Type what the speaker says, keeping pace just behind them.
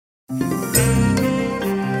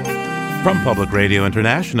From Public Radio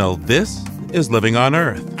International, this is Living on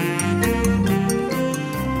Earth.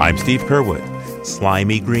 I'm Steve Curwood.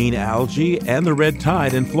 Slimy green algae and the red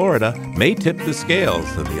tide in Florida may tip the scales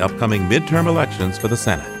in the upcoming midterm elections for the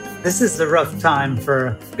Senate. This is a rough time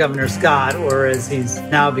for Governor Scott, or as he's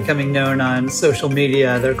now becoming known on social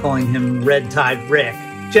media, they're calling him Red Tide Rick.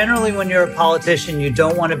 Generally, when you're a politician, you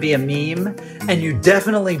don't want to be a meme, and you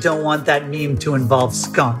definitely don't want that meme to involve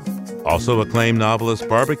scum. Also, acclaimed novelist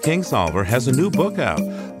Barbara Kingsolver has a new book out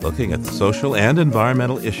looking at the social and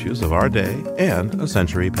environmental issues of our day and a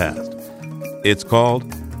century past. It's called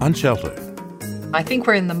Unsheltered. I think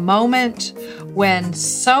we're in the moment when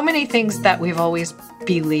so many things that we've always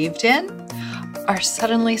believed in are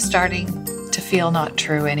suddenly starting to feel not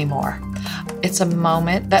true anymore. It's a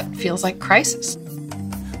moment that feels like crisis.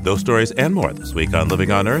 Those stories and more this week on Living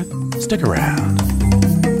on Earth. Stick around.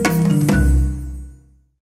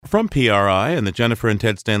 From PRI and the Jennifer and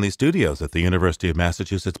Ted Stanley studios at the University of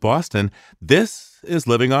Massachusetts, Boston, this is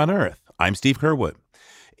Living on Earth. I'm Steve Curwood.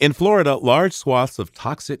 In Florida, large swaths of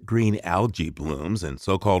toxic green algae blooms and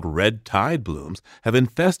so-called red tide blooms have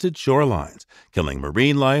infested shorelines, killing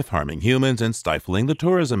marine life, harming humans, and stifling the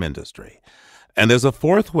tourism industry. And there's a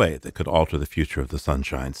fourth way that could alter the future of the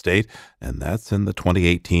Sunshine State, and that's in the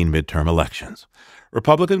 2018 midterm elections.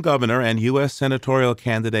 Republican governor and U.S. senatorial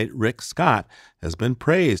candidate Rick Scott has been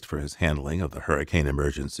praised for his handling of the hurricane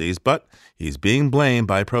emergencies, but he's being blamed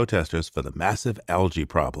by protesters for the massive algae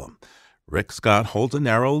problem. Rick Scott holds a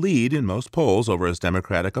narrow lead in most polls over his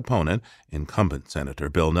Democratic opponent, incumbent Senator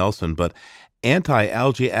Bill Nelson, but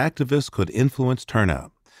anti-algae activists could influence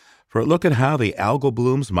turnout. For a look at how the algal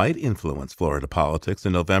blooms might influence Florida politics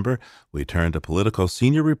in November, we turn to Politico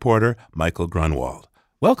senior reporter Michael Grunwald.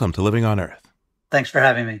 Welcome to Living on Earth. Thanks for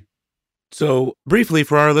having me. So, briefly,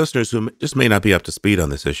 for our listeners who just may not be up to speed on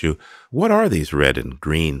this issue, what are these red and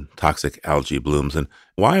green toxic algae blooms, and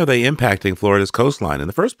why are they impacting Florida's coastline in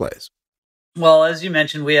the first place? Well, as you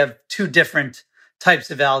mentioned, we have two different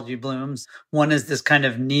types of algae blooms. One is this kind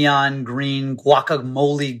of neon green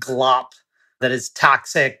guacamole glop that is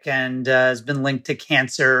toxic and has been linked to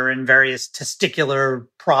cancer and various testicular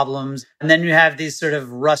problems. And then you have these sort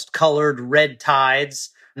of rust-colored red tides.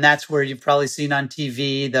 And that's where you've probably seen on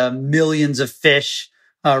TV the millions of fish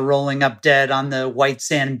rolling up dead on the white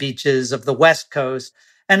sand beaches of the West Coast.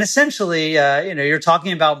 And essentially, you're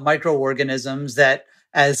talking about microorganisms that,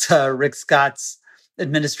 as Rick Scott's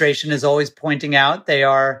administration is always pointing out, they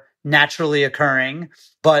are naturally occurring,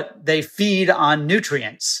 but they feed on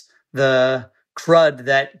nutrients, the crud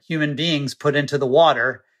that human beings put into the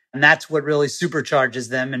water. And that's what really supercharges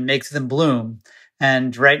them and makes them bloom.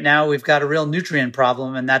 And right now we've got a real nutrient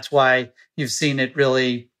problem. And that's why you've seen it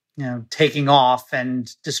really, taking off and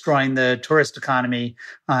destroying the tourist economy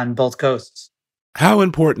on both coasts. How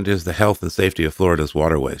important is the health and safety of Florida's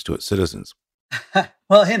waterways to its citizens?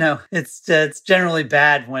 Well, it's generally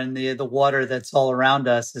bad when the water that's all around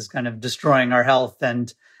us is kind of destroying our health.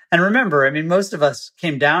 And remember, most of us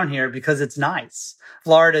came down here because it's nice.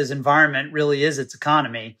 Florida's environment really is its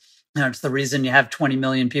economy. It's the reason you have 20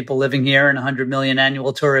 million people living here and 100 million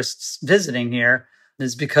annual tourists visiting here,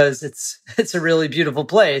 is because it's a really beautiful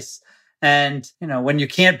place. And, when you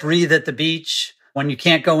can't breathe at the beach, when you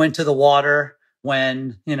can't go into the water,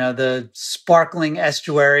 when, the sparkling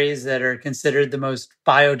estuaries that are considered the most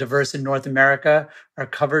biodiverse in North America are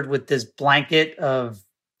covered with this blanket of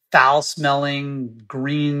foul-smelling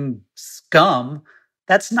green scum,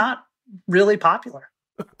 that's not really popular.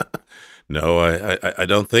 No, I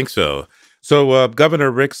don't think so. So Governor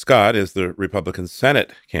Rick Scott is the Republican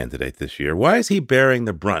Senate candidate this year. Why is he bearing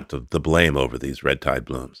the brunt of the blame over these red tide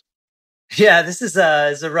blooms? Yeah, this is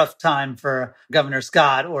a rough time for Governor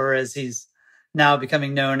Scott, or as he's now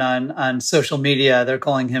becoming known on social media, they're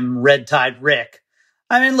calling him Red Tide Rick.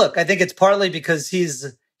 Look, I think it's partly because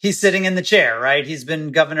he's sitting in the chair, right? He's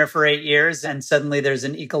been governor for 8 years, and suddenly there's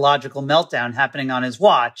an ecological meltdown happening on his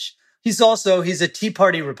watch. He's a Tea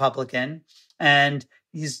Party Republican, and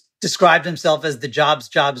he's described himself as the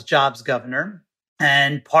jobs governor.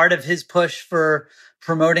 And part of his push for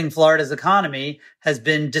promoting Florida's economy has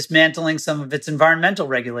been dismantling some of its environmental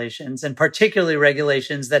regulations, and particularly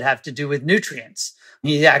regulations that have to do with nutrients.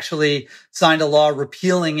 He actually signed a law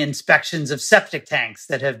repealing inspections of septic tanks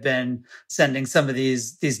that have been sending some of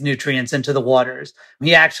these nutrients into the waters.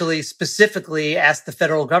 He actually specifically asked the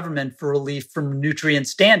federal government for relief from nutrient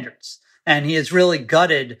standards. And he has really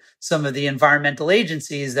gutted some of the environmental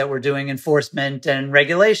agencies that were doing enforcement and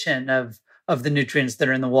regulation of the nutrients that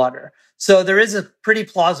are in the water. So there is a pretty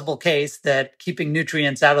plausible case that keeping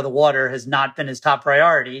nutrients out of the water has not been his top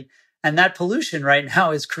priority. And that pollution right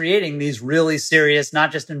now is creating these really serious,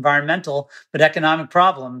 not just environmental, but economic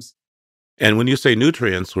problems. And when you say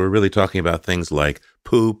nutrients, we're really talking about things like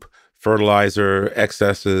poop, fertilizer,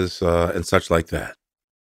 excesses, and such like that.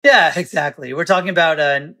 Yeah, exactly. We're talking about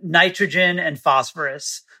nitrogen and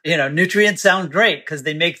phosphorus. Nutrients sound great because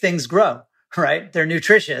they make things grow, right? They're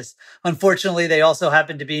nutritious. Unfortunately, they also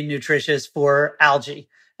happen to be nutritious for algae.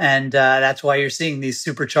 And that's why you're seeing these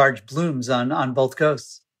supercharged blooms on both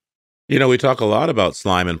coasts. We talk a lot about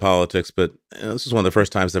slime in politics, but this is one of the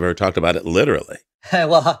first times I've ever talked about it literally.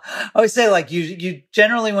 Well, I always say, like, you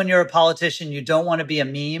generally, when you're a politician, you don't want to be a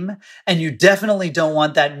meme, and you definitely don't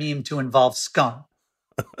want that meme to involve scum.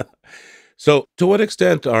 So to what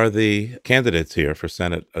extent are the candidates here for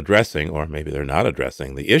Senate addressing, or maybe they're not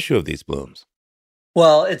addressing, the issue of these blooms?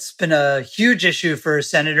 Well, it's been a huge issue for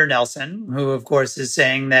Senator Nelson, who, of course, is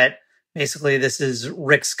saying that basically this is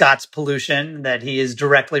Rick Scott's pollution, that he is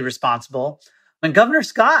directly responsible. And Governor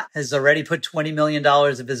Scott has already put $20 million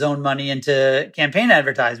of his own money into campaign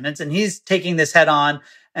advertisements, and he's taking this head on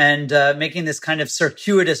and making this kind of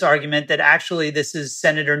circuitous argument that actually this is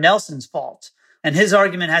Senator Nelson's fault. And his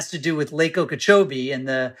argument has to do with Lake Okeechobee in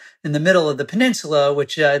the middle of the peninsula,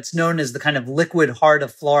 which it's known as the kind of liquid heart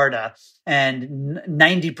of Florida. And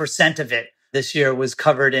 90% of it this year was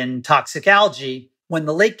covered in toxic algae. When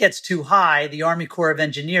the lake gets too high, the Army Corps of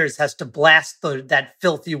Engineers has to blast that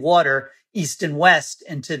filthy water east and west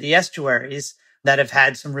into the estuaries that have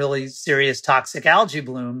had some really serious toxic algae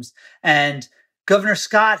blooms. And Governor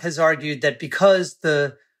Scott has argued that because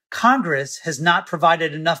the Congress has not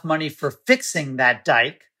provided enough money for fixing that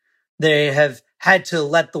dike, they have had to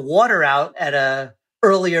let the water out at an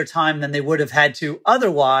earlier time than they would have had to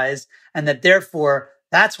otherwise, and that therefore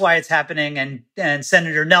that's why it's happening. And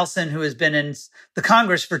Senator Nelson, who has been in the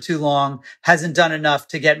Congress for too long, hasn't done enough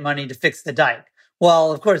to get money to fix the dike.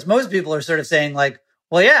 Well, of course, most people are sort of saying like,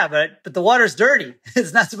 well, yeah, but the water's dirty.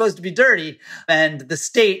 It's not supposed to be dirty. And the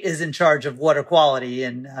state is in charge of water quality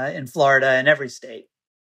in Florida and every state.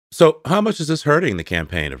 So how much is this hurting the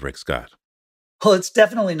campaign of Rick Scott? Well, it's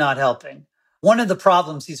definitely not helping. One of the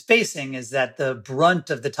problems he's facing is that the brunt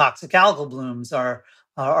of the toxic algal blooms are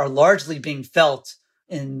largely being felt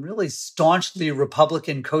in really staunchly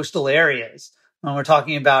Republican coastal areas. When we're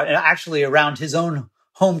talking about actually around his own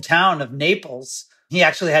hometown of Naples, he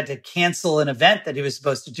actually had to cancel an event that he was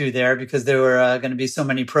supposed to do there because there were going to be so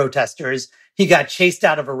many protesters. He got chased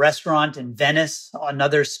out of a restaurant in Venice,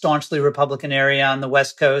 another staunchly Republican area on the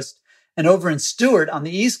West Coast. And over in Stewart on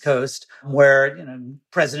the East Coast, where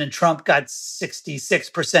President Trump got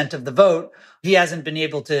 66% of the vote, he hasn't been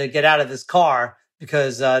able to get out of his car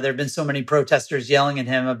because there have been so many protesters yelling at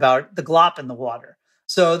him about the glop in the water.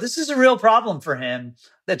 So this is a real problem for him.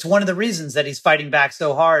 That's one of the reasons that he's fighting back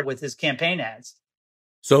so hard with his campaign ads.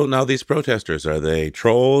 So now these protesters, are they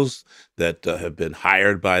trolls that have been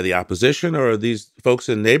hired by the opposition, or are these folks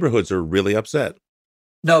in neighborhoods are really upset?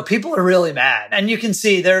 No, people are really mad. And you can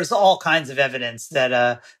see there's all kinds of evidence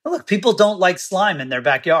that, look, people don't like slime in their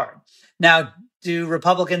backyard. Now, do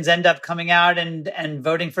Republicans end up coming out and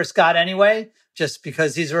voting for Scott anyway, just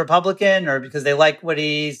because he's a Republican or because they like what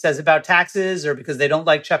he says about taxes or because they don't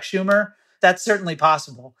like Chuck Schumer? That's certainly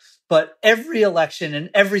possible. But every election and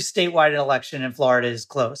every statewide election in Florida is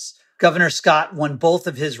close. Governor Scott won both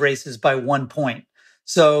of his races by 1 point.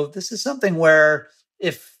 So this is something where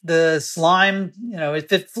if the slime,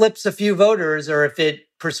 if it flips a few voters or if it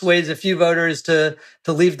persuades a few voters to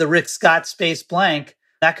leave the Rick Scott space blank,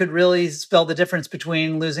 that could really spell the difference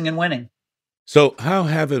between losing and winning. So how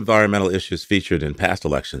have environmental issues featured in past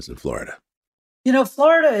elections in Florida?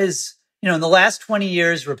 Florida is, in the last 20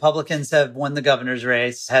 years, Republicans have won the governor's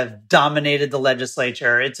race, have dominated the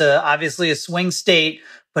legislature. It's obviously a swing state,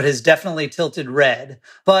 but has definitely tilted red.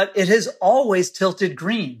 But it has always tilted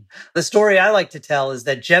green. The story I like to tell is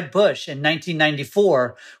that Jeb Bush in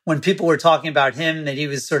 1994, when people were talking about him, that he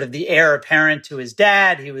was sort of the heir apparent to his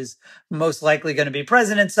dad, he was most likely going to be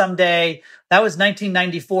president someday. That was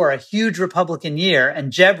 1994, a huge Republican year.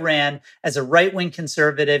 And Jeb ran as a right-wing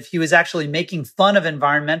conservative. He was actually making fun of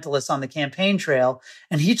environmentalists on the campaign trail.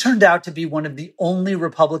 And he turned out to be one of the only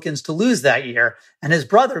Republicans to lose that year. And his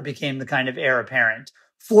brother became the kind of heir apparent.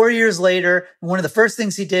 4 years later, one of the first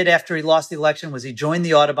things he did after he lost the election was he joined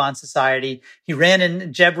the Audubon Society. Jeb ran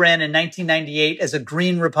in 1998 as a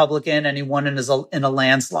Green Republican, and he won in a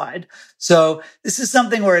landslide. So this is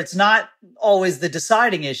something where it's not always the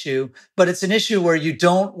deciding issue, but it's an issue where you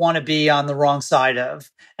don't want to be on the wrong side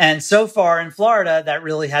of. And so far in Florida, that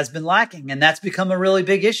really has been lacking. And that's become a really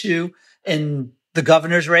big issue in the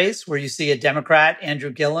governor's race, where you see a Democrat,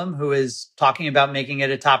 Andrew Gillum, who is talking about making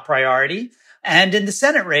it a top priority. And in the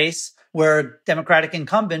Senate race, where Democratic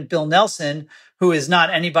incumbent Bill Nelson, who is not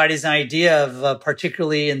anybody's idea of a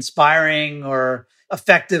particularly inspiring or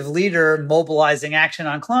effective leader mobilizing action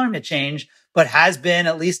on climate change, but has been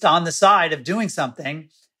at least on the side of doing something.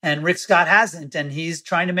 And Rick Scott hasn't, and he's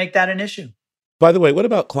trying to make that an issue. By the way, what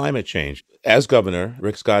about climate change? As governor,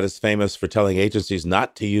 Rick Scott is famous for telling agencies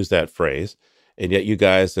not to use that phrase. And yet you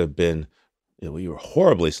guys have been, you were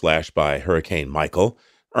horribly slashed by Hurricane Michael.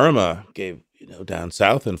 Irma gave, down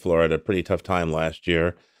south in Florida a pretty tough time last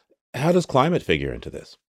year. How does climate figure into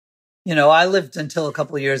this? I lived until a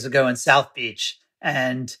couple of years ago in South Beach,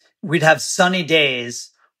 and we'd have sunny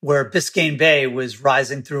days where Biscayne Bay was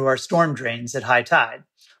rising through our storm drains at high tide.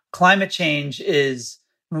 Climate change is,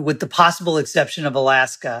 with the possible exception of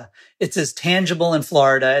Alaska, it's as tangible in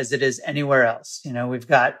Florida as it is anywhere else. We've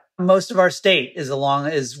got most of our state is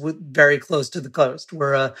very close to the coast.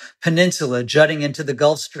 We're a peninsula jutting into the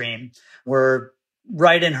Gulf Stream. We're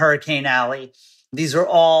right in Hurricane Alley. These are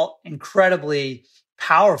all incredibly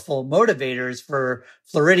powerful motivators for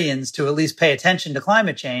Floridians to at least pay attention to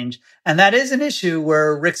climate change. And that is an issue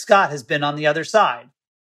where Rick Scott has been on the other side.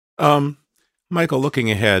 Michael,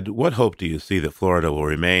 looking ahead, what hope do you see that Florida will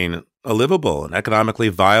remain a livable and economically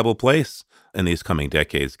viable place in these coming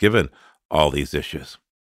decades, given all these issues?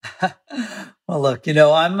 Well, look,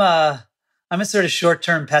 I'm a sort of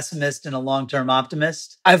short-term pessimist and a long-term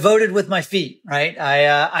optimist. I voted with my feet, right?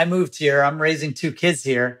 I moved here. I'm raising 2 kids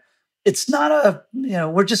here. It's not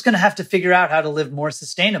we're just going to have to figure out how to live more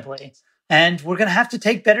sustainably. And we're going to have to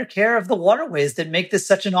take better care of the waterways that make this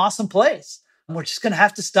such an awesome place. We're just going to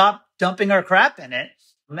have to stop dumping our crap in it.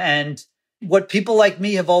 And what people like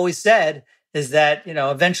me have always said is that,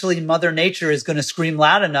 eventually Mother Nature is going to scream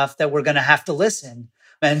loud enough that we're going to have to listen.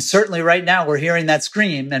 And certainly right now we're hearing that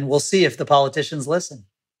scream, and we'll see if the politicians listen.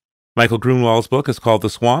 Michael Grunwald's book is called The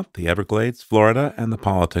Swamp, The Everglades, Florida, and the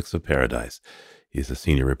Politics of Paradise. He's a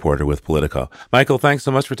senior reporter with Politico. Michael, thanks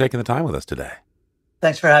so much for taking the time with us today.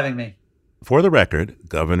 Thanks for having me. For the record,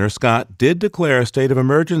 Governor Scott did declare a state of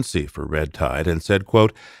emergency for red tide and said,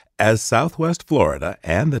 quote, as Southwest Florida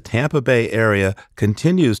and the Tampa Bay area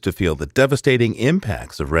continues to feel the devastating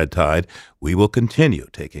impacts of red tide, we will continue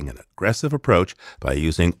taking an aggressive approach by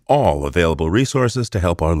using all available resources to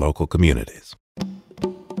help our local communities.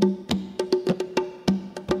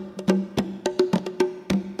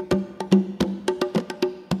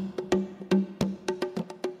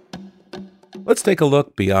 Let's take a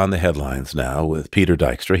look beyond the headlines now with Peter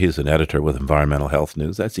Dykstra. He's an editor with Environmental Health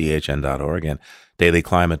News. That's ehn.org and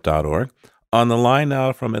dailyclimate.org. On the line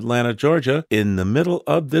now from Atlanta, Georgia, in the middle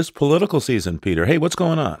of this political season, Peter. Hey, what's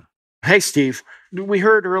going on? Hey, Steve. We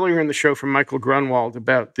heard earlier in the show from Michael Grunwald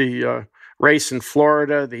about the race in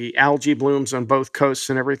Florida, the algae blooms on both coasts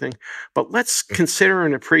and everything. But let's consider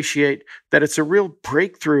and appreciate that it's a real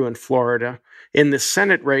breakthrough in Florida in the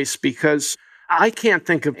Senate race, because I can't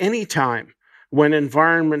think of any time when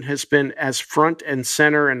environment has been as front and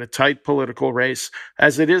center in a tight political race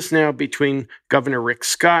as it is now between Governor Rick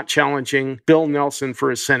Scott challenging Bill Nelson for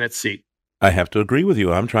his Senate seat. I have to agree with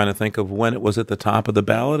you. I'm trying to think of when it was at the top of the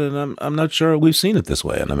ballot, and I'm not sure we've seen it this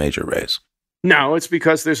way in a major race. No, it's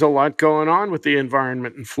because there's a lot going on with the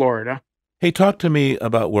environment in Florida. Hey, talk to me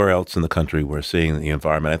about where else in the country we're seeing the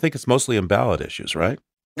environment. I think it's mostly in ballot issues, right?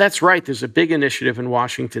 That's right. There's a big initiative in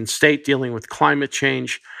Washington state dealing with climate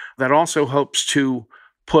change that also hopes to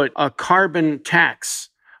put a carbon tax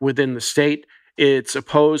within the state. It's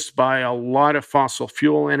opposed by a lot of fossil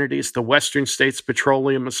fuel entities. The Western States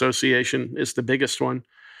Petroleum Association is the biggest one.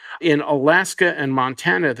 In Alaska and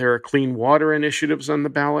Montana, there are clean water initiatives on the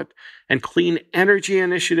ballot and clean energy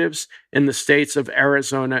initiatives in the states of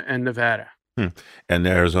Arizona and Nevada. And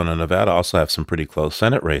Arizona and Nevada also have some pretty close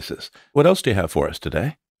Senate races. What else do you have for us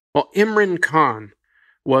today? Well, Imran Khan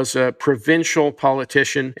was a provincial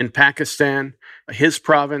politician in Pakistan. His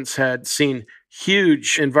province had seen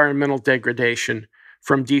huge environmental degradation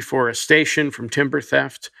from deforestation, from timber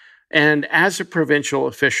theft. And as a provincial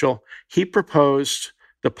official, he proposed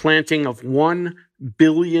the planting of 1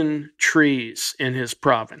 billion trees in his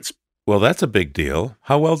province. Well, that's a big deal.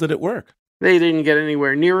 How well did it work? They didn't get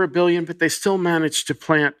anywhere near 1 billion, but they still managed to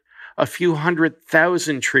plant a few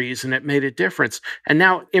 100,000 trees, and it made a difference. And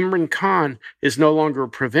now Imran Khan is no longer a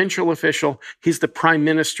provincial official. He's the prime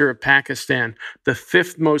minister of Pakistan, the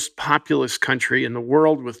 5th most populous country in the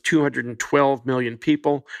world with 212 million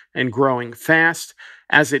people and growing fast.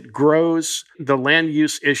 As it grows, the land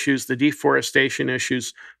use issues, the deforestation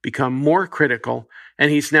issues become more critical, and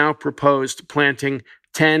he's now proposed planting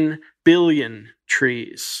 10 billion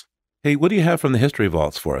trees. Hey, what do you have from the history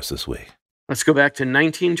vaults for us this week? Let's go back to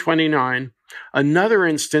 1929. Another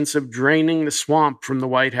instance of draining the swamp from the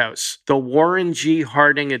White House, the Warren G.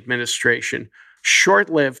 Harding administration.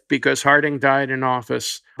 Short-lived because Harding died in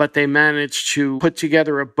office, but they managed to put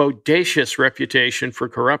together a bodacious reputation for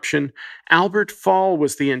corruption. Albert Fall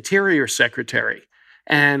was the Interior Secretary.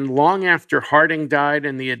 And long after Harding died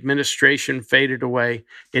and the administration faded away,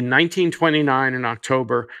 in 1929 in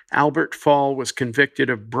October, Albert Fall was convicted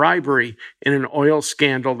of bribery in an oil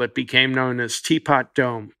scandal that became known as Teapot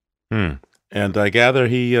Dome. And I gather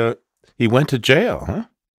he went to jail, huh?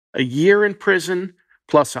 A year in prison,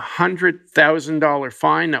 plus a $100,000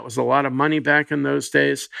 fine. That was a lot of money back in those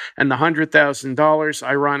days. And the $100,000,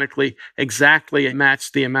 ironically, exactly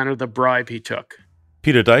matched the amount of the bribe he took.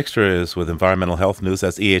 Peter Dykstra is with Environmental Health News.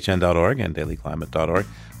 That's ehn.org and dailyclimate.org.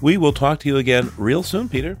 We will talk to you again real soon,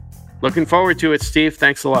 Peter. Looking forward to it, Steve.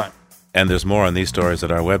 Thanks a lot. And there's more on these stories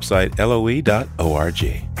at our website,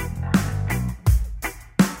 loe.org.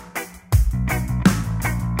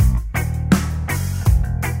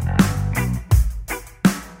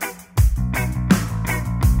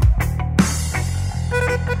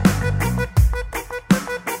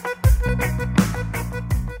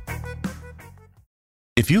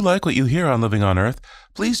 If you like what you hear on Living on Earth,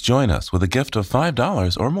 please join us with a gift of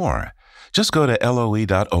 $5 or more. Just go to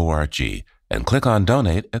loe.org and click on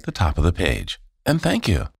Donate at the top of the page. And thank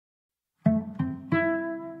you.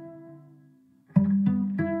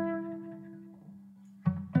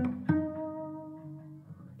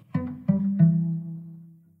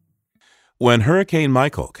 When Hurricane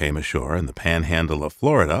Michael came ashore in the panhandle of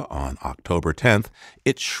Florida on October 10th,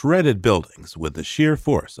 it shredded buildings with the sheer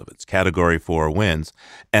force of its Category 4 winds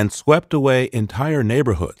and swept away entire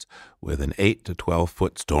neighborhoods with an 8 to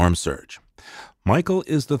 12-foot storm surge. Michael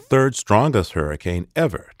is the third strongest hurricane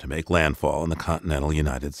ever to make landfall in the continental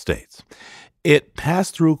United States. It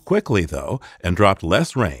passed through quickly, though, and dropped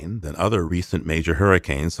less rain than other recent major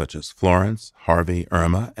hurricanes such as Florence, Harvey,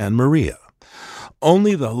 Irma, and Maria.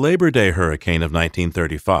 Only the Labor Day hurricane of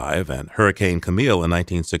 1935 and Hurricane Camille in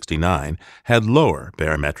 1969 had lower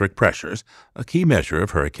barometric pressures, a key measure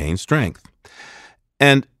of hurricane strength.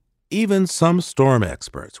 And even some storm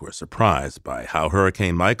experts were surprised by how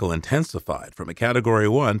Hurricane Michael intensified from a Category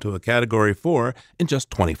 1 to a Category 4 in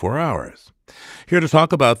just 24 hours. Here to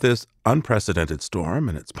talk about this unprecedented storm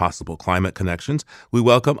and its possible climate connections, we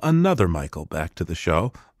welcome another Michael back to the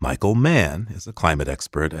show. Michael Mann is a climate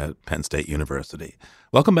expert at Penn State University.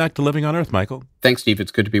 Welcome back to Living on Earth, Michael. Thanks, Steve.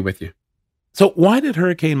 It's good to be with you. So why did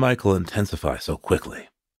Hurricane Michael intensify so quickly?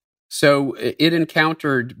 So it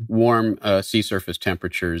encountered warm sea surface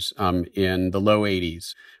temperatures in the low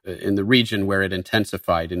 80s in the region where it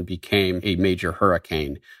intensified and became a major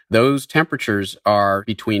hurricane. Those temperatures are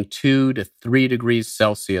between 2 to 3 degrees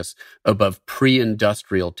Celsius above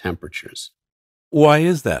pre-industrial temperatures. Why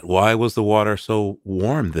is that? Why was the water so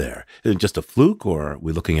warm there? Is it just a fluke, or are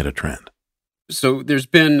we looking at a trend? So there's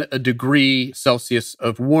been a degree Celsius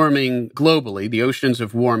of warming globally. The oceans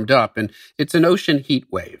have warmed up, and it's an ocean heat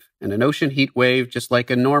wave. And an ocean heat wave, just like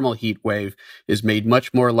a normal heat wave, is made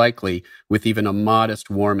much more likely with even a modest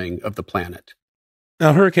warming of the planet.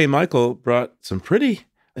 Now, Hurricane Michael brought some pretty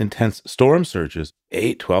intense storm surges,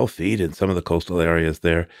 8, 12 feet in some of the coastal areas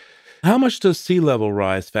there. How much does sea level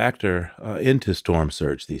rise factor into storm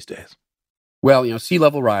surge these days? Well, sea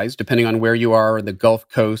level rise, depending on where you are, the Gulf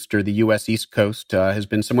Coast or the U.S. East Coast, has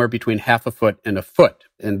been somewhere between half a foot and a foot.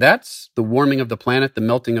 And that's the warming of the planet, the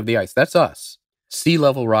melting of the ice. That's us. Sea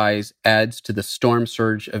level rise adds to the storm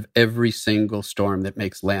surge of every single storm that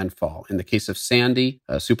makes landfall. In the case of Sandy,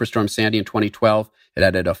 Superstorm Sandy in 2012, it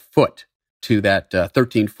added a foot to that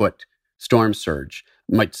 13-foot storm surge.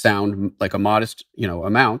 Might sound like a modest,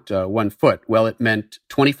 amount, 1 foot. Well, it meant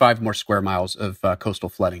 25 more square miles of coastal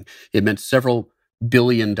flooding. It meant several $1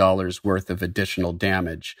 billion worth of additional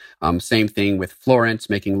damage. Same thing with Florence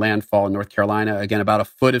making landfall in North Carolina. Again, about a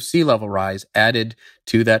foot of sea level rise added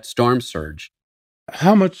to that storm surge.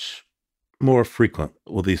 How much more frequent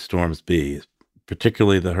will these storms be,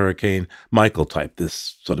 particularly the Hurricane Michael type,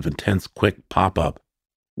 this sort of intense, quick pop-up?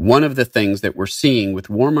 One of the things that we're seeing with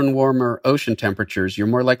warmer and warmer ocean temperatures, you're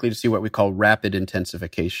more likely to see what we call rapid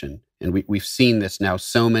intensification. And we've seen this now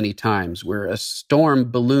so many times, where a storm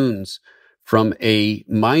balloons from a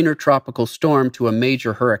minor tropical storm to a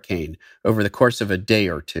major hurricane over the course of a day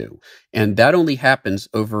or two. And that only happens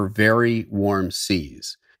over very warm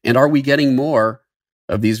seas. And are we getting more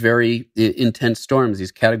of these very intense storms,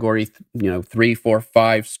 these category 3, 4,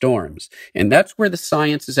 5 storms? And that's where the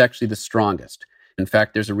science is actually the strongest. In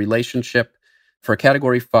fact, there's a relationship for a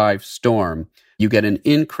Category 5 storm. You get an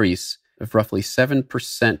increase of roughly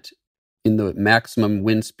 7% in the maximum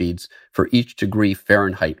wind speeds for each degree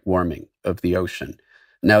Fahrenheit warming of the ocean.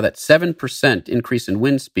 Now, that 7% increase in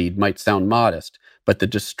wind speed might sound modest, but the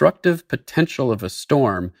destructive potential of a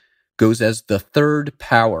storm goes as the third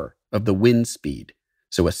power of the wind speed.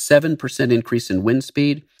 So a 7% increase in wind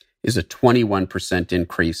speed is a 21%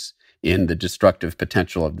 increase in the destructive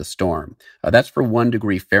potential of the storm. That's for 1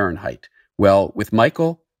 degree Fahrenheit. Well, with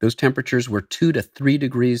Michael, those temperatures were 2 to 3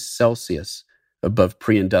 degrees Celsius above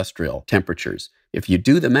pre-industrial temperatures. If you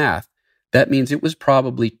do the math, that means it was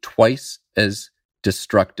probably twice as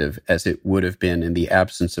destructive as it would have been in the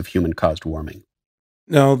absence of human-caused warming.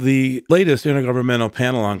 Now, the latest Intergovernmental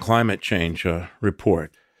Panel on Climate Change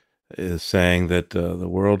report is saying that the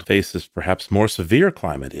world faces perhaps more severe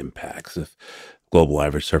climate impacts if global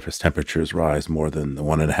average surface temperatures rise more than the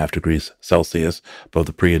 1.5 degrees Celsius above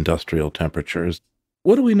the pre-industrial temperatures.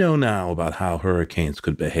 What do we know now about how hurricanes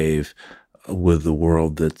could behave with the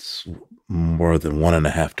world that's more than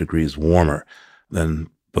 1.5 degrees warmer than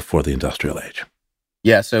before the industrial age?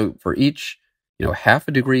 Yeah, so for each, half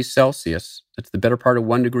a degree Celsius, that's the better part of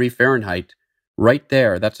 1 degree Fahrenheit, right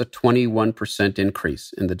there, that's a 21%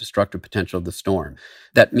 increase in the destructive potential of the storm.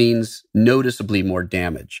 That means noticeably more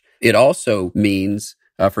damage. It also means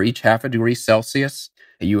for each half a degree Celsius,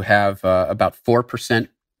 you have about 4%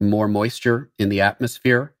 more moisture in the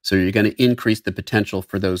atmosphere. So you're going to increase the potential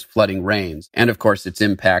for those flooding rains. And of course, it's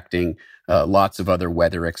impacting lots of other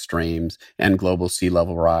weather extremes and global sea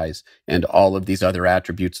level rise and all of these other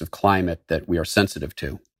attributes of climate that we are sensitive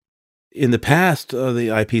to. In the past, the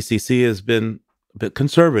IPCC has been a bit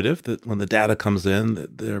conservative, that when the data comes in,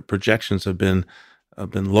 that their projections have been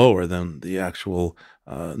lower than the actual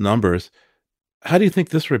numbers. How do you think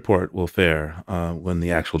this report will fare when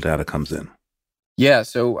the actual data comes in? Yeah,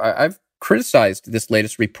 so I've criticized this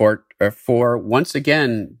latest report for, once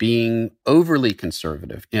again, being overly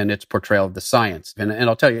conservative in its portrayal of the science. And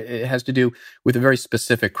I'll tell you, it has to do with a very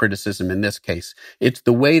specific criticism in this case. It's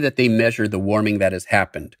the way that they measure the warming that has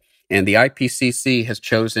happened. And the IPCC has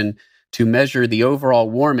chosen to measure the overall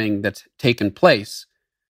warming that's taken place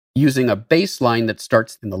using a baseline that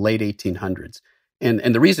starts in the late 1800s. And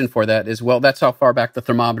the reason for that is, well, that's how far back the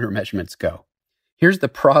thermometer measurements go. Here's the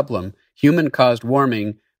problem. Human-caused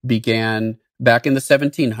warming began back in the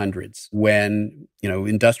 1700s when,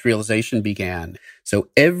 industrialization began. So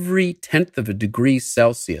every 1/10 of a degree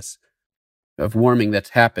Celsius of warming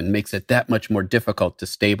that's happened makes it that much more difficult to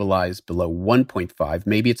stabilize below 1.5.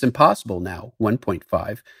 Maybe it's impossible now,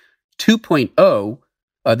 1.5. 2.0,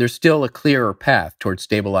 there's still a clearer path towards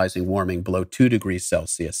stabilizing warming below 2 degrees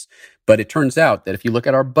Celsius. But it turns out that if you look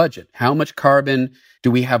at our budget, how much carbon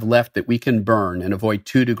do we have left that we can burn and avoid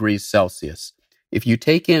 2 degrees Celsius? If you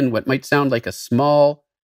take in what might sound like a small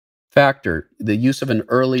factor, the use of an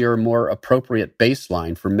earlier, more appropriate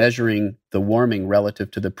baseline for measuring the warming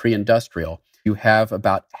relative to the pre-industrial, you have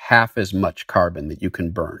about half as much carbon that you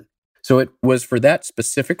can burn. So it was for that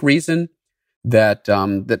specific reason that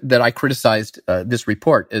I criticized this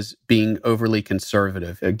report as being overly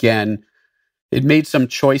conservative. Again, it made some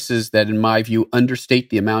choices that, in my view, understate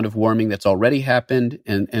the amount of warming that's already happened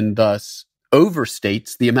and thus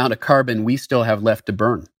overstates the amount of carbon we still have left to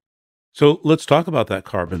burn. So let's talk about that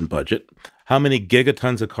carbon budget. How many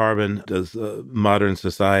gigatons of carbon does modern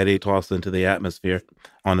society toss into the atmosphere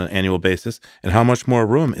on an annual basis? And how much more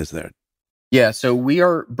room is there? Yeah, so we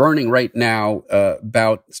are burning right now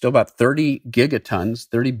about 30 gigatons,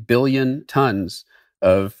 30 billion tons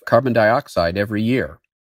of carbon dioxide every year.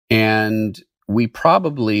 And we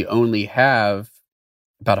probably only have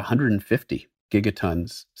about 150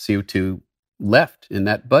 gigatons CO2 left in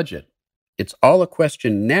that budget. It's all a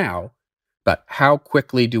question now about how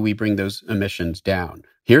quickly do we bring those emissions down.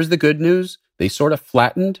 Here's the good news. They sort of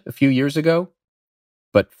flattened a few years ago,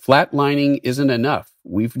 but flatlining isn't enough.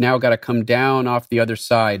 We've now got to come down off the other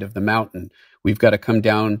side of the mountain. We've got to come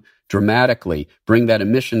down dramatically, bring that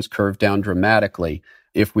emissions curve down dramatically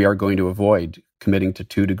if we are going to avoid committing to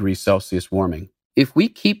 2 degrees Celsius warming. If we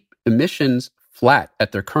keep emissions flat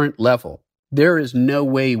at their current level, there is no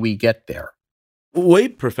way we get there.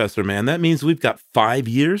 Wait, Professor Mann, that means we've got 5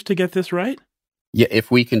 years to get this right? Yeah,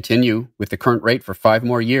 if we continue with the current rate for 5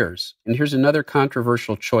 more years. And here's another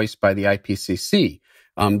controversial choice by the IPCC.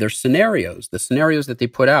 There's scenarios. The scenarios that they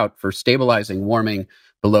put out for stabilizing warming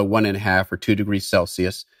below 1.5 or 2 degrees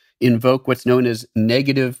Celsius invoke what's known as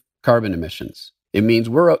negative carbon emissions. It means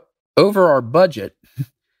we're over our budget,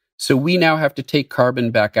 so we now have to take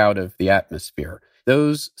carbon back out of the atmosphere.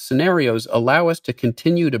 Those scenarios allow us to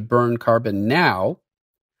continue to burn carbon now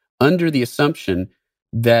under the assumption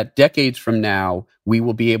that decades from now, we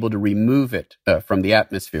will be able to remove it from the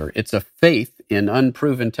atmosphere. It's a faith in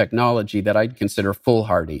unproven technology that I'd consider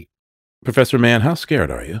foolhardy. Professor Mann, how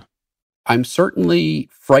scared are you? I'm certainly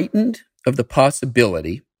frightened of the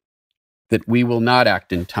possibility that we will not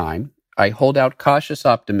act in time. I hold out cautious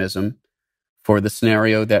optimism for the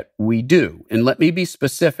scenario that we do. And let me be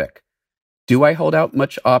specific. Do I hold out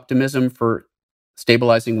much optimism for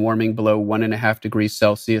stabilizing warming below 1.5 degrees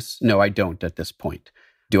Celsius? No, I don't at this point.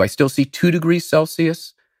 Do I still see 2 degrees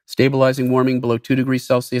Celsius? Stabilizing warming below 2 degrees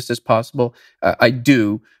Celsius is possible? I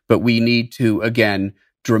do, but we need to, again,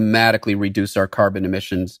 dramatically reduce our carbon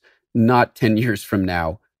emissions, not 10 years from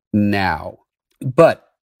now. But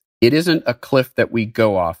it isn't a cliff that we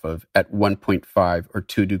go off of at 1.5 or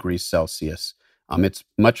 2 degrees Celsius. It's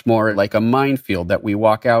much more like a minefield that we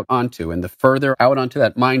walk out onto. And the further out onto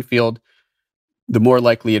that minefield, the more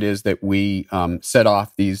likely it is that we set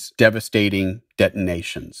off these devastating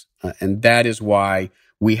detonations. And that is why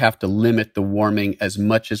we have to limit the warming as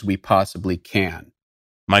much as we possibly can.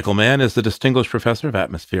 Michael Mann is the Distinguished Professor of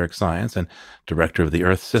Atmospheric Science and Director of the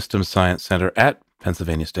Earth Systems Science Center at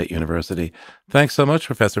Pennsylvania State University. Thanks so much,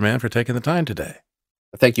 Professor Mann, for taking the time today.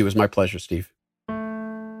 Thank you. It was my pleasure, Steve.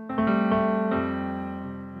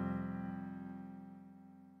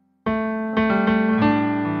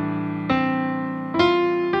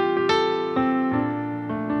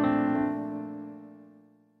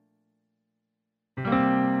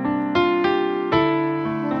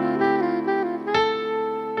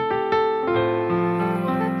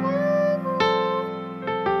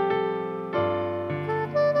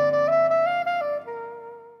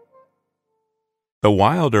 The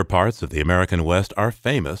wilder parts of the American West are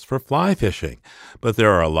famous for fly fishing, but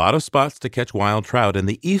there are a lot of spots to catch wild trout in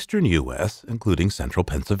the eastern U.S., including central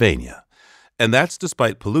Pennsylvania. And that's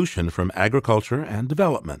despite pollution from agriculture and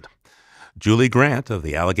development. Julie Grant of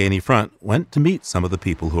the Allegheny Front went to meet some of the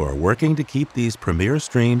people who are working to keep these premier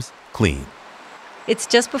streams clean. It's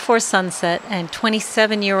just before sunset, and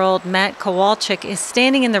 27-year-old Matt Kowalczyk is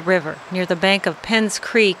standing in the river near the bank of Penns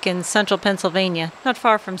Creek in central Pennsylvania, not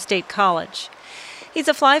far from State College. He's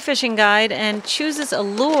a fly fishing guide and chooses a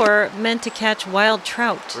lure meant to catch wild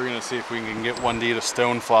trout. We're going to see if we can get one to eat a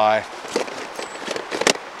stonefly.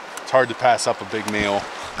 It's hard to pass up a big meal.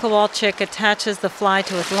 Kowalczyk attaches the fly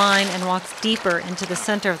to his line and walks deeper into the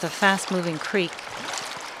center of the fast-moving creek.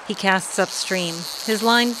 He casts upstream. His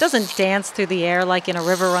line doesn't dance through the air like in a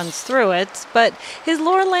river runs through it, but his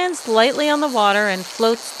lure lands lightly on the water and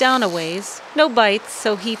floats down a ways. No bites,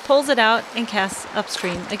 so he pulls it out and casts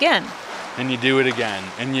upstream again. And you do it again,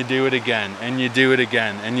 and you do it again, and you do it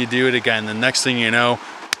again, and you do it again. The next thing you know,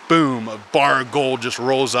 boom, a bar of gold just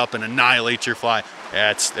rolls up and annihilates your fly.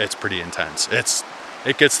 Yeah, it's pretty intense.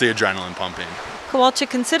 It gets the adrenaline pumping. Kowalczyk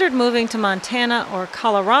considered moving to Montana or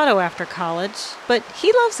Colorado after college, but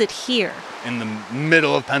he loves it here. In the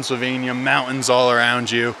middle of Pennsylvania, mountains all around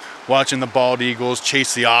you, watching the bald eagles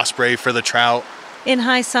chase the osprey for the trout. In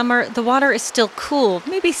high summer, the water is still cool,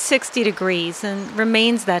 maybe 60 degrees, and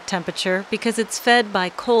remains that temperature because it's fed by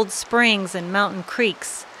cold springs and mountain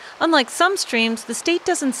creeks. Unlike some streams, the state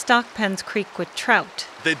doesn't stock Penns Creek with trout.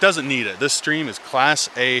 It doesn't need it. This stream is Class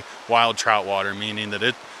A wild trout water, meaning that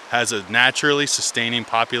it has a naturally sustaining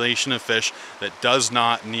population of fish that does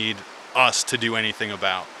not need us to do anything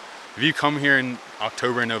about. If you come here in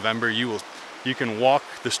October and November, you can walk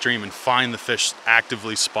the stream and find the fish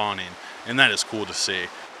actively spawning. And that is cool to see.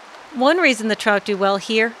 One reason the trout do well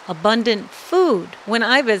here, abundant food. When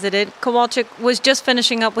I visited, Kowalczyk was just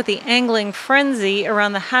finishing up with the angling frenzy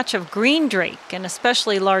around the hatch of green drake, an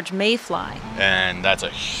especially large mayfly. And that's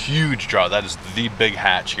a huge draw. That is the big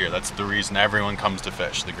hatch here. That's the reason everyone comes to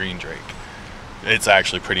fish, the green drake. It's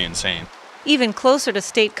actually pretty insane. Even closer to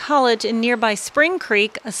State College in nearby Spring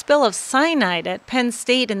Creek, a spill of cyanide at Penn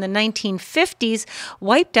State in the 1950s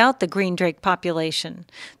wiped out the green drake population.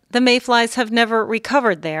 The mayflies have never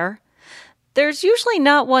recovered there. There's usually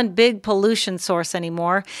not one big pollution source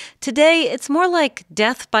anymore. Today, it's more like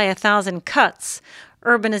death by 1,000 cuts.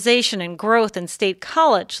 Urbanization and growth in State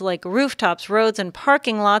College, like rooftops, roads, and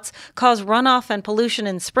parking lots, cause runoff and pollution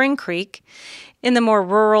in Spring Creek. In the more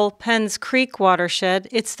rural Penns Creek watershed,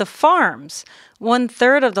 it's the farms.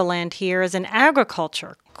 1/3 of the land here is in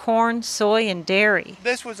agriculture, corn, soy, and dairy.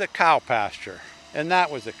 This was a cow pasture. And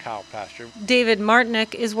that was a cow pasture. David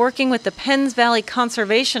Martinick is working with the Penns Valley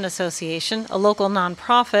Conservation Association, a local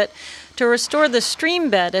nonprofit, to restore the stream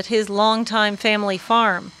bed at his longtime family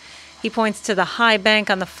farm. He points to the high bank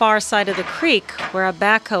on the far side of the creek, where a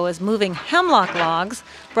backhoe is moving hemlock logs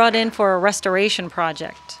brought in for a restoration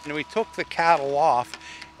project. And we took the cattle off,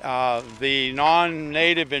 The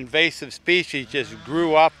non-native invasive species just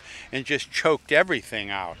grew up and just choked everything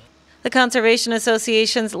out. The Conservation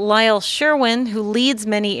Association's Lyle Sherwin, who leads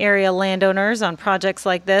many area landowners on projects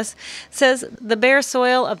like this, says the bare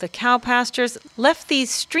soil of the cow pastures left these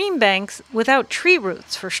stream banks without tree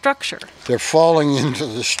roots for structure. They're falling into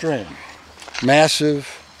the stream.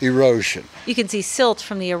 Massive erosion. You can see silt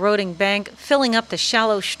from the eroding bank filling up the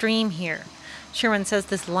shallow stream here. Sherwin says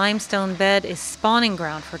this limestone bed is spawning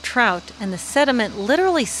ground for trout, and the sediment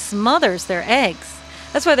literally smothers their eggs.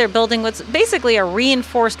 That's why they're building what's basically a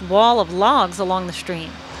reinforced wall of logs along the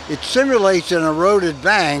stream. It simulates an eroded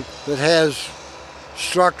bank that has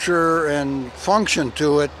structure and function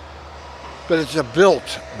to it, but it's a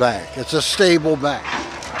built bank. It's a stable bank.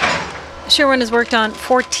 Sherwin has worked on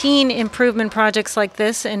 14 improvement projects like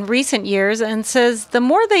this in recent years and says the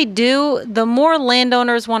more they do, the more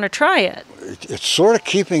landowners want to try it. It's sort of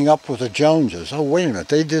keeping up with the Joneses. Oh, wait a minute,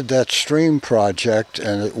 they did that stream project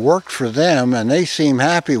and it worked for them and they seem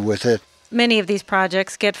happy with it. Many of these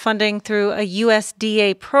projects get funding through a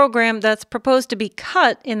USDA program that's proposed to be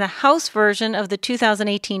cut in the House version of the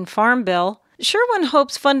 2018 Farm Bill. Sherwin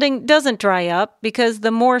hopes funding doesn't dry up because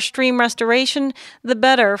the more stream restoration, the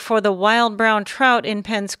better for the wild brown trout in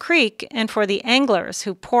Penn's Creek and for the anglers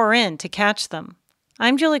who pour in to catch them.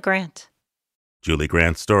 I'm Julie Grant. Julie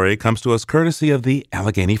Grant's story comes to us courtesy of the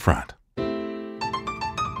Allegheny Front.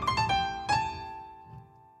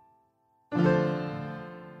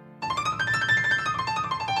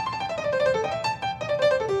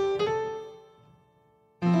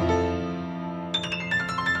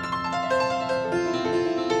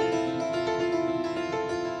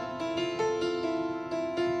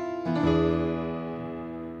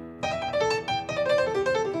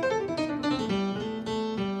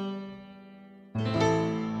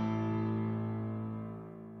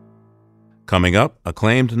 Coming up,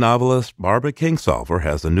 acclaimed novelist Barbara Kingsolver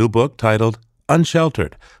has a new book titled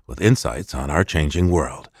Unsheltered, with insights on our changing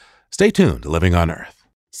world. Stay tuned to Living on Earth.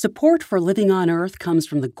 Support for Living on Earth comes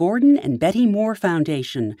from the Gordon and Betty Moore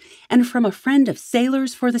Foundation and from a friend of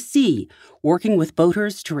Sailors for the Sea, working with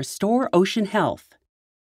boaters to restore ocean health.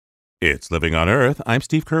 It's Living on Earth. I'm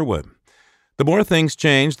Steve Curwood. The more things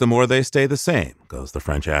change, the more they stay the same, goes the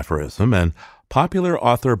French aphorism, and popular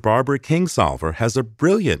author Barbara Kingsolver has a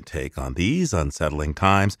brilliant take on these unsettling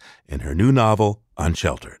times in her new novel,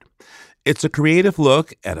 Unsheltered. It's a creative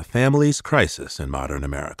look at a family's crisis in modern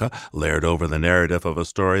America, layered over the narrative of a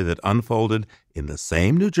story that unfolded in the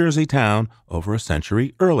same New Jersey town over a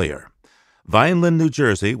century earlier. Vineland, New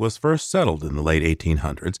Jersey was first settled in the late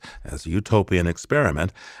 1800s as a utopian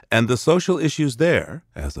experiment, and the social issues there,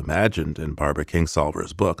 as imagined in Barbara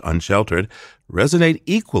Kingsolver's book, Unsheltered, resonate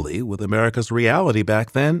equally with America's reality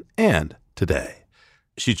back then and today.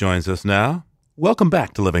 She joins us now. Welcome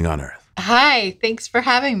back to Living on Earth. Hi, thanks for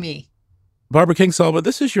having me. Barbara Kingsolver,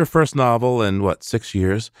 this is your first novel in, 6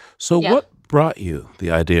 years? So Yeah. What brought you the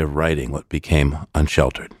idea of writing what became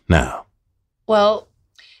Unsheltered now? Well,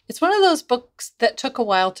 it's one of those books that took a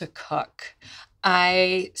while to cook.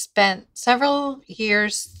 I spent several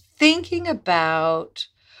years thinking about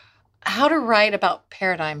how to write about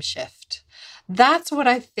paradigm shift. That's what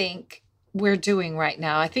I think we're doing right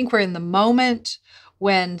now. I think we're in the moment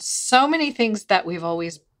when so many things that we've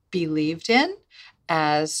always believed in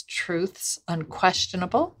as truths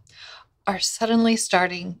unquestionable are suddenly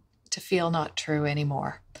starting to feel not true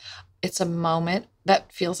anymore. It's a moment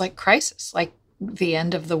that feels like crisis, like the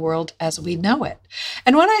end of the world as we know it.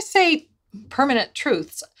 And when I say permanent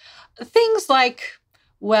truths, things like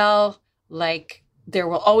there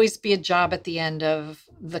will always be a job at the end of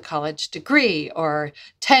the college degree, or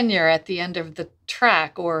tenure at the end of the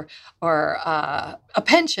track, or a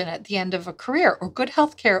pension at the end of a career, or good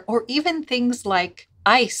health care, or even things like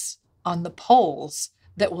ice on the poles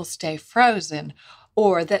that will stay frozen,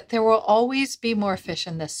 or that there will always be more fish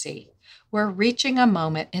in the sea. We're reaching a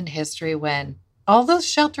moment in history when all those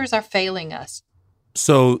shelters are failing us.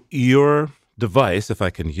 So your device, if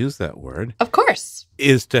I can use that word, Of course.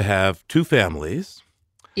 is to have two families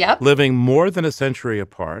Yep. living more than a century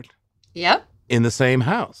apart Yep. in the same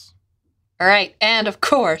house. All right. And of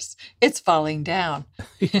course, it's falling down.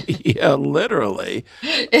 Yeah, literally.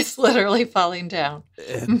 It's literally falling down.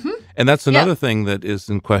 And that's another thing that is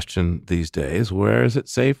in question these days. Where is it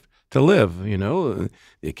safe to live? The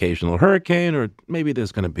occasional hurricane, or maybe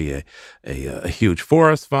there's going to be a huge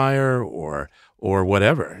forest fire or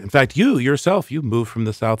whatever. In fact, you moved from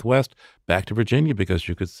the Southwest back to Virginia because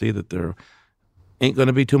you could see that there ain't going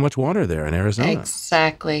to be too much water there in Arizona.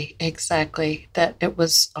 Exactly. That it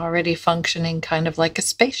was already functioning kind of like a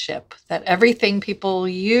spaceship, that everything people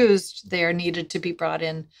used there needed to be brought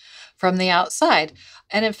in from the outside.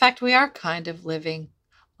 And in fact, we are kind of living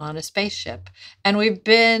on a spaceship. And we've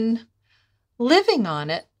been living on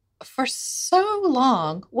it for so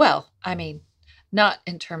long. Well, I mean, not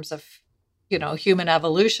in terms of, human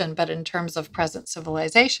evolution, but in terms of present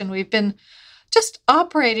civilization, we've been just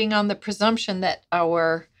operating on the presumption that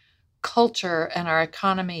our culture and our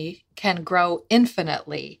economy can grow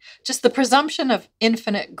infinitely. Just the presumption of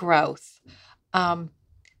infinite growth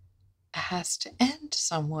has to end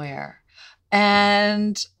somewhere.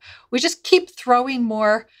 And we just keep throwing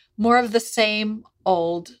more of the same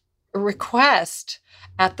old request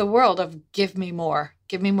at the world of give me more,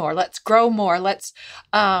 let's grow more, let's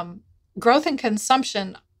growth and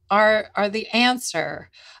consumption are the answer,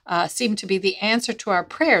 seem to be the answer to our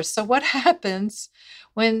prayers. So what happens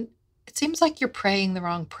when it seems like you're praying the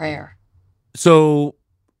wrong prayer? So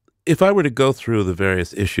if I were to go through the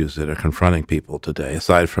various issues that are confronting people today,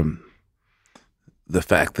 aside from the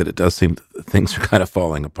fact that it does seem that things are kind of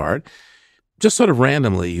falling apart, just sort of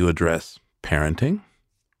randomly you address parenting,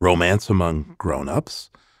 romance among grown-ups,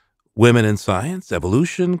 women in science,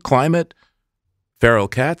 evolution, climate, feral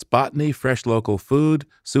cats, botany, fresh local food,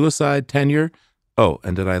 suicide, tenure. Oh,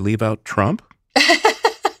 and did I leave out Trump?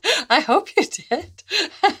 I hope you did.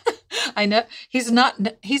 I know he's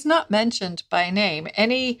not mentioned by name.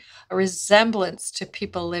 Any resemblance to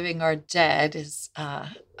people living or dead is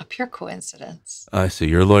a pure coincidence. I see.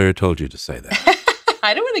 Your lawyer told you to say that.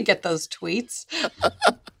 I don't want to get those tweets.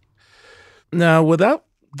 Now, without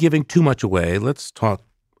giving too much away, let's talk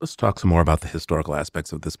some more about the historical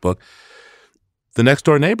aspects of this book. The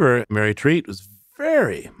next-door neighbor, Mary Treat, was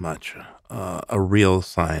very much a real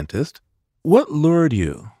scientist. What lured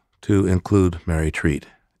you to include Mary Treat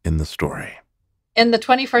in the story? In the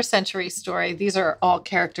 21st century story, these are all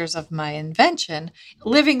characters of my invention,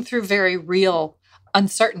 living through very real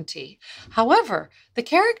uncertainty. However, the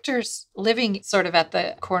characters living sort of at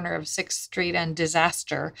the corner of 6th Street and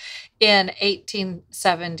Disaster in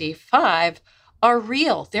 1875 are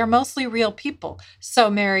real. They're mostly real people. So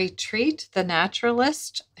Mary Treat, the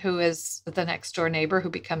naturalist, who is the next door neighbor, who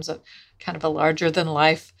becomes a kind of a larger than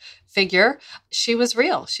life figure, she was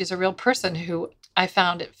real. She's a real person who I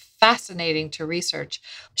found it fascinating to research.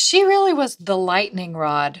 She really was the lightning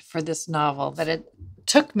rod for this novel, that it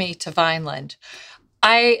took me to Vineland.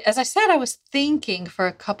 As I said, I was thinking for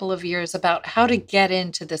a couple of years about how to get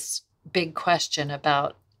into this big question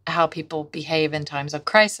about how people behave in times of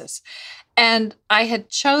crisis. And I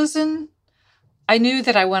knew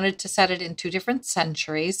that I wanted to set it in 2 different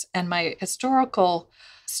centuries, and my historical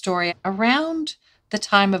story around the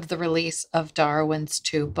time of the release of Darwin's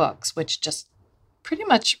 2 books, which just pretty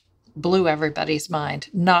much blew everybody's mind,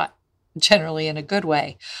 not generally in a good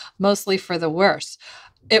way, mostly for the worse.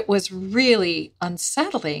 It was really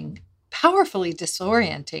unsettling, powerfully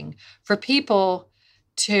disorienting for people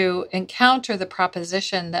to encounter the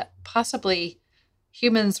proposition that possibly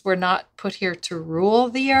humans were not put here to rule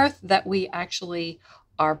the earth, that we actually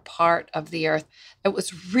are part of the earth. It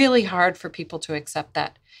was really hard for people to accept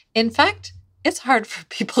that. In fact, it's hard for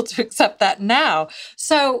people to accept that now.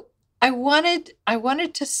 So I wanted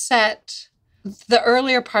to set the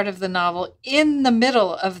earlier part of the novel in the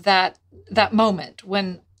middle of that moment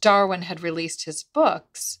when Darwin had released his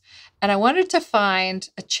books. And I wanted to find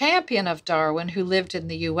a champion of Darwin who lived in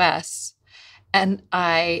the U.S. And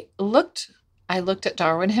I looked at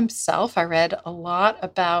Darwin himself. I read a lot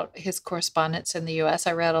about his correspondence in the U.S.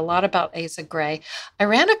 I read a lot about Asa Gray. I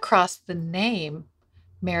ran across the name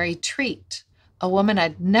Mary Treat, a woman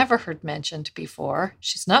I'd never heard mentioned before.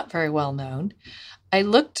 She's not very well known. I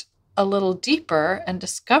looked a little deeper and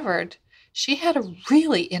discovered she had a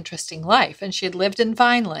really interesting life, and she had lived in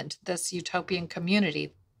Vineland, this utopian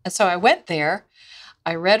community. And so I went there,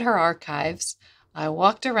 I read her archives, I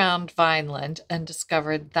walked around Vineland and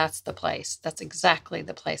discovered that's the place. That's exactly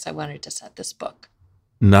the place I wanted to set this book.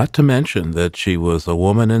 Not to mention that she was a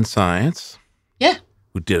woman in science. Yeah.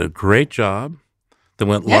 Who did a great job that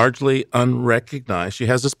went largely unrecognized. She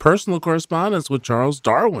has this personal correspondence with Charles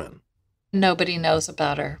Darwin. Nobody knows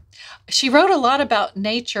about her. She wrote a lot about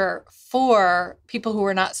nature for people who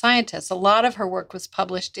were not scientists. A lot of her work was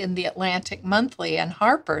published in the Atlantic Monthly and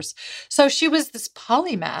Harper's. So she was this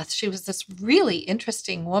polymath. She was this really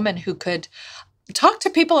interesting woman who could talk to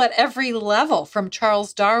people at every level, from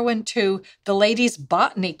Charles Darwin to the Ladies'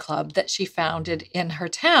 Botany Club that she founded in her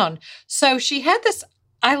town. So she had this,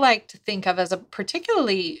 I like to think of as a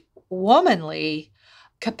particularly womanly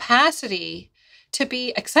capacity to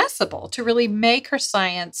be accessible, to really make her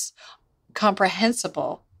science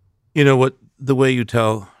comprehensible. You know what? The way you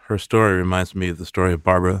tell her story reminds me of the story of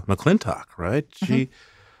Barbara McClintock, right?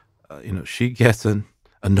 She gets a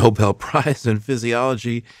Nobel Prize in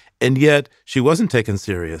physiology, and yet she wasn't taken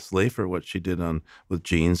seriously for what she did with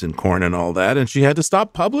genes and corn and all that, and she had to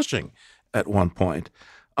stop publishing at one point.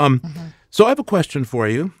 So I have a question for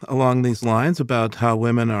you along these lines about how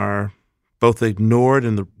women are both ignored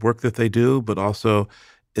in the work that they do, but also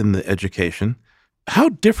in the education. How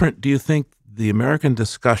different do you think the American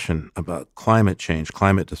discussion about climate change,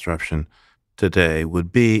 climate disruption today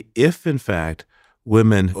would be if, in fact,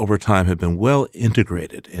 women over time have been well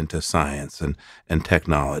integrated into science and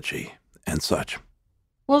technology and such?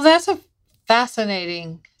 Well, that's a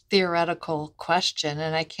fascinating theoretical question,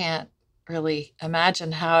 and I can't really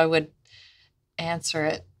imagine how I would answer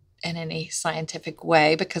it in any scientific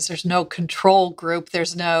way because there's no control group,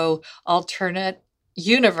 there's no alternate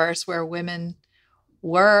universe where women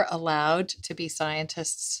were allowed to be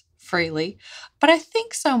scientists freely. But I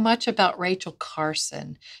think so much about Rachel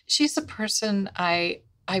Carson. She's a person I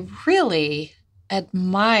really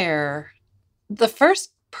admire. The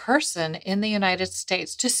first person in the United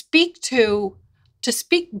States to speak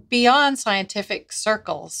beyond scientific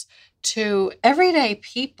circles to everyday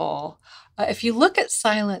people. If you look at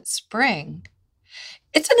Silent Spring,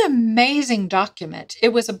 it's an amazing document. It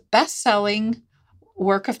was a best-selling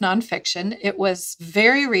work of nonfiction. It was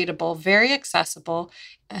very readable, very accessible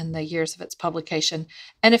in the years of its publication.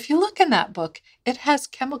 And if you look in that book, it has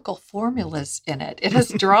chemical formulas in it. It has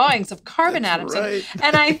drawings of carbon atoms. Right.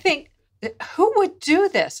 And I think, who would do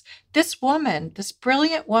this? This woman, this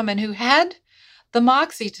brilliant woman who had the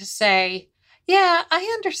moxie to say, yeah, I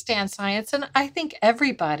understand science, and I think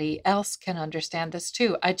everybody else can understand this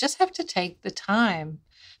too. I just have to take the time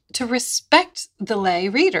to respect the lay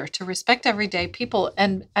reader, to respect everyday people.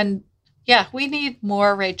 And yeah, we need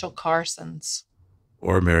more Rachel Carsons.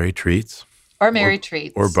 Or Mary Treats. Or Mary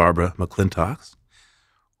Treats. Or Barbara McClintocks.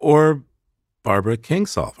 Or Barbara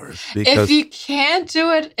Kingsolver. Because if you can't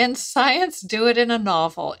do it in science, do it in a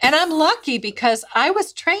novel. And I'm lucky because I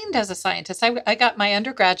was trained as a scientist. I got my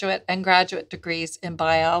undergraduate and graduate degrees in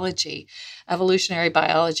biology, evolutionary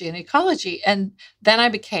biology and ecology. And then I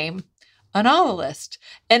became a novelist.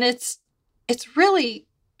 And it's really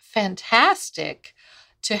fantastic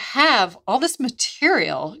to have all this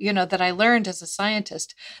material, that I learned as a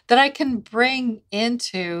scientist that I can bring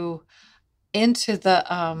into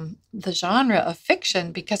the genre of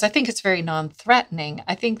fiction because I think it's very non-threatening.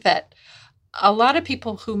 I think that a lot of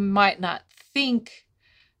people who might not think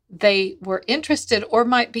they were interested or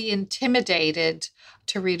might be intimidated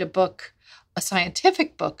to read a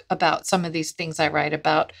scientific book about some of these things I write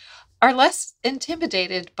about, are less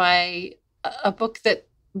intimidated by a book that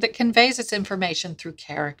conveys its information through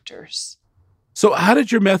characters. So how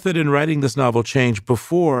did your method in writing this novel change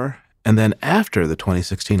before and then after the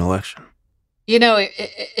 2016 election?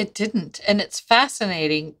 It didn't. And it's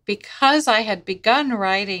fascinating because I had begun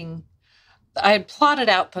writing, I had plotted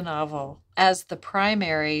out the novel as the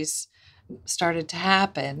primaries started to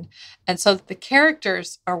happen. And so the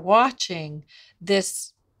characters are watching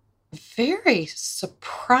this very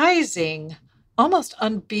surprising, almost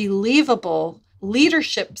unbelievable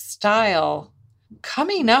leadership style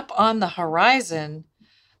coming up on the horizon.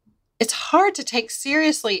 It's hard to take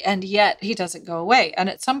seriously, and yet he doesn't go away. And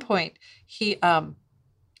at some point, he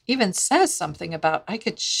even says something about, I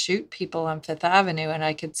could shoot people on Fifth Avenue and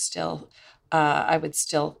I would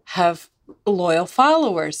still have loyal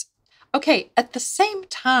followers. Okay, at the same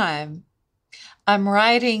time, I'm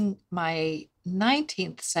writing my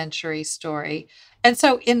 19th century story. And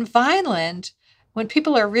so in Vineland, when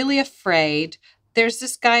people are really afraid, there's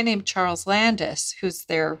this guy named Charles Landis, who's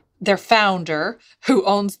their founder, who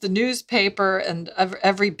owns the newspaper and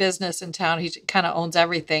every business in town. He kind of owns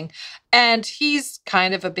everything. And he's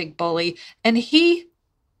kind of a big bully. And he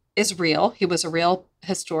is real. He was a real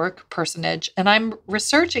historic personage. And I'm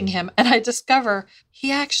researching him, and I discover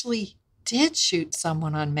he actually did shoot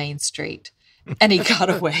someone on Main Street. And he got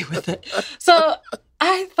away with it. So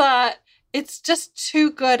I thought, it's just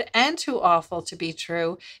too good and too awful to be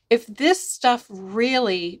true. If this stuff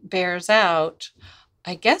really bears out,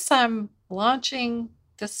 I guess I'm launching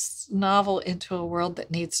this novel into a world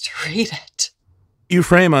that needs to read it. You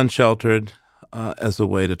frame Unsheltered as a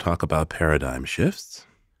way to talk about paradigm shifts.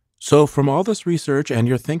 So from all this research and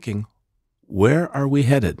your thinking, where are we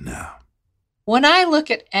headed now? When I look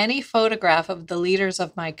at any photograph of the leaders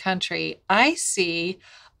of my country, I see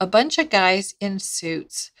a bunch of guys in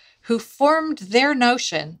suits who formed their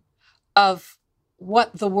notion of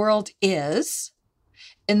what the world is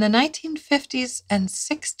in the 1950s and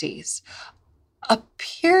 60s, a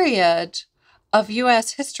period of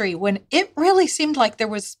U.S. history when it really seemed like there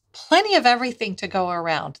was plenty of everything to go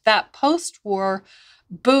around. That post-war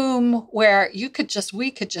boom where we could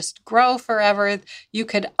just grow forever. You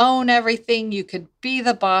could own everything. You could be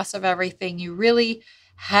the boss of everything. You really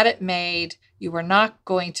had it made. You were not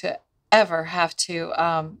going to ever have to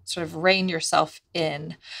sort of rein yourself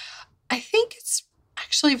in. I think it's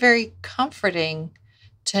actually very comforting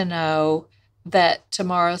to know that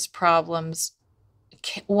tomorrow's problems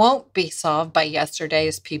won't be solved by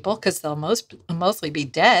yesterday's people because they'll mostly be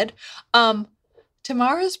dead.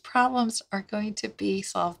 Tomorrow's problems are going to be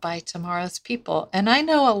solved by tomorrow's people. And I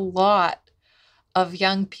know a lot of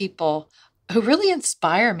young people who really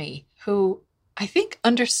inspire me, who I think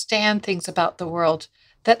understand things about the world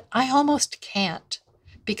that I almost can't,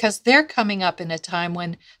 because they're coming up in a time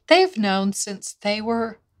when they've known since they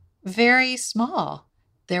were very small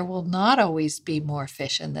there will not always be more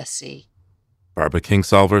fish in the sea. Barbara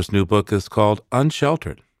Kingsolver's new book is called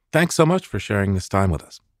Unsheltered. Thanks so much for sharing this time with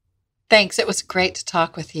us. Thanks. It was great to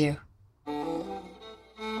talk with you.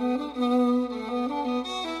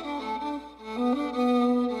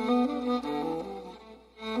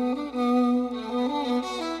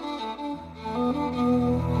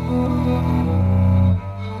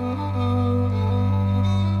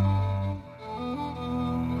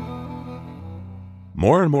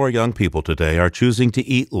 More and more young people today are choosing to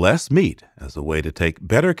eat less meat as a way to take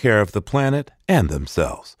better care of the planet and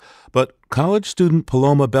themselves. But college student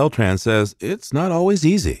Paloma Beltran says it's not always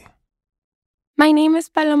easy. My name is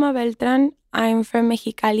Paloma Beltran. I'm from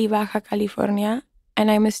Mexicali, Baja California, and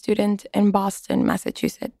I'm a student in Boston,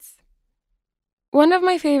 Massachusetts. One of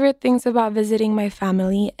my favorite things about visiting my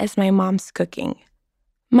family is my mom's cooking.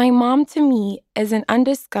 My mom, to me, is an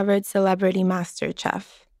undiscovered celebrity master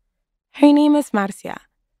chef. Her name is Marcia,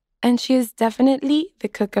 and she is definitely the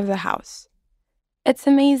cook of the house. It's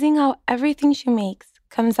amazing how everything she makes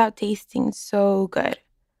comes out tasting so good,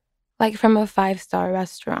 like from a 5-star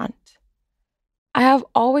restaurant. I have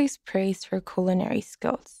always praised her culinary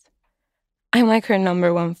skills. I'm like her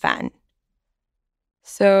 #1 fan.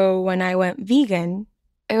 So when I went vegan,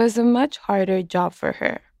 it was a much harder job for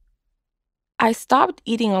her. I stopped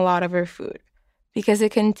eating a lot of her food because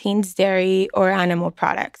it contains dairy or animal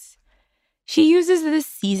products. She uses this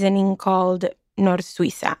seasoning called Nor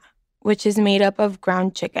Suiza, which is made up of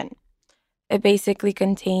ground chicken. It basically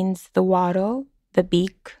contains the wattle, the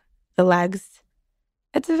beak, the legs.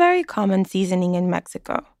 It's a very common seasoning in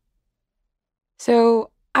Mexico. So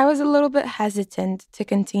I was a little bit hesitant to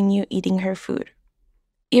continue eating her food,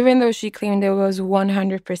 even though she claimed it was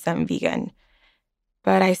 100% vegan,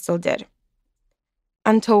 but I still did.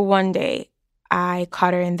 Until one day, I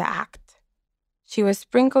caught her in the act. She was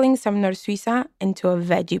sprinkling some Nor Suiza into a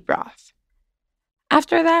veggie broth.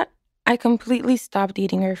 After that, I completely stopped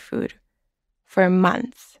eating her food for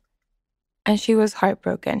months, and she was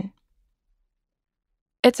heartbroken.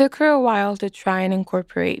 It took her a while to try and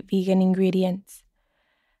incorporate vegan ingredients.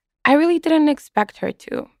 I really didn't expect her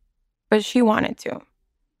to, but she wanted to,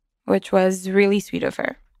 which was really sweet of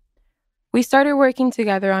her. We started working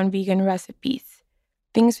together on vegan recipes,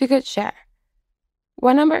 things we could share.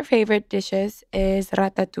 One of our favorite dishes is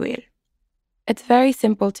ratatouille. It's very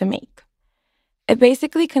simple to make. It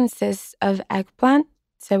basically consists of eggplant,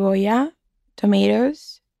 cebolla,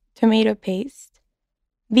 tomatoes, tomato paste,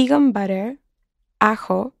 vegan butter,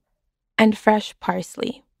 ajo, and fresh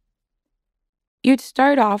parsley. You'd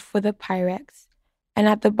start off with a Pyrex, and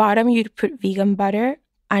at the bottom you'd put vegan butter,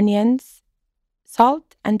 onions,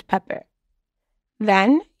 salt, and pepper.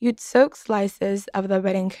 Then you'd soak slices of the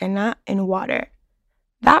berenjena in water.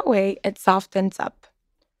 That way, it softens up.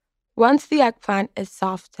 Once the eggplant is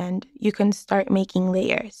softened, you can start making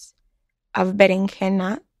layers of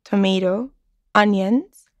berenjena, tomato,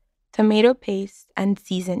 onions, tomato paste, and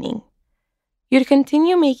seasoning. You'd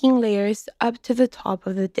continue making layers up to the top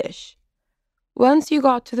of the dish. Once you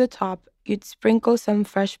got to the top, you'd sprinkle some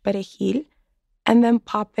fresh perejil and then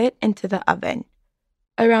pop it into the oven,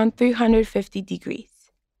 around 350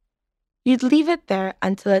 degrees. You'd leave it there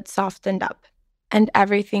until it's softened up and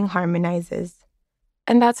everything harmonizes.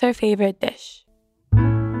 And that's our favorite dish.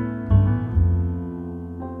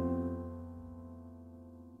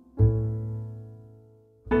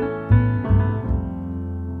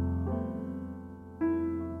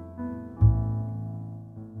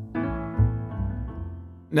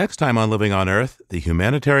 Next time on Living on Earth, the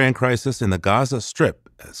humanitarian crisis in the Gaza Strip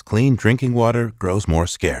as clean drinking water grows more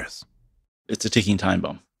scarce. It's a ticking time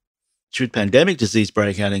bomb. Should pandemic disease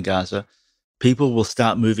break out in Gaza, people will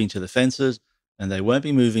start moving to the fences And they won't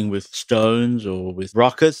be moving with stones or with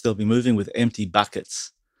rockets. They'll be moving with empty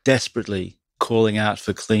buckets, desperately calling out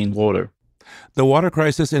for clean water. The water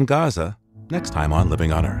crisis in Gaza, next time on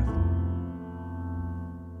Living on Earth.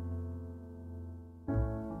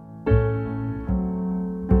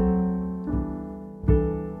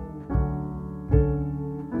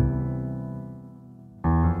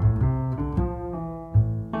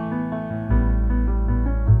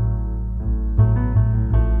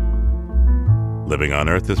 Living on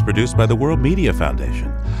Earth is produced by the World Media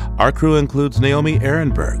Foundation. Our crew includes Naomi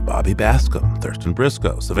Ehrenberg, Bobby Bascom, Thurston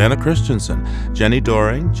Briscoe, Savannah Christensen, Jenny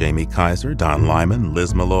Doring, Jamie Kaiser, Don Lyman,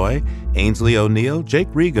 Liz Malloy, Ainsley O'Neill, Jake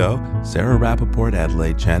Rigo, Sarah Rappaport,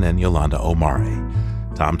 Adelaide Chen, and Yolanda Omari.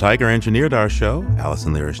 Tom Tiger engineered our show.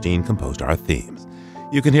 Allison Lierstein composed our themes.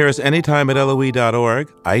 You can hear us anytime at LOE.org,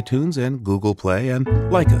 iTunes, and Google Play.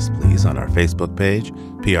 And like us, please, on our Facebook page,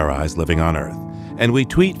 PRI's Living on Earth. And we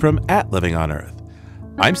tweet from @LivingOnEarth.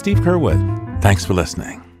 I'm Steve Curwood. Thanks for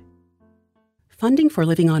listening. Funding for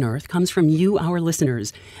Living on Earth comes from you, our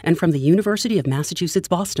listeners, and from the University of Massachusetts,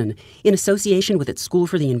 Boston, in association with its School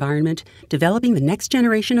for the Environment, developing the next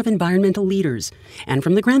generation of environmental leaders, and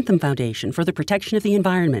from the Grantham Foundation for the Protection of the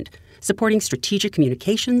Environment, supporting strategic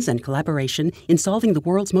communications and collaboration in solving the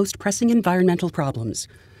world's most pressing environmental problems.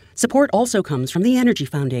 Support also comes from the Energy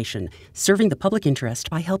Foundation, serving the public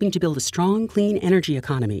interest by helping to build a strong, clean energy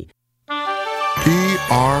economy.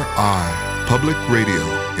 PRI, Public Radio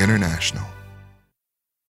International.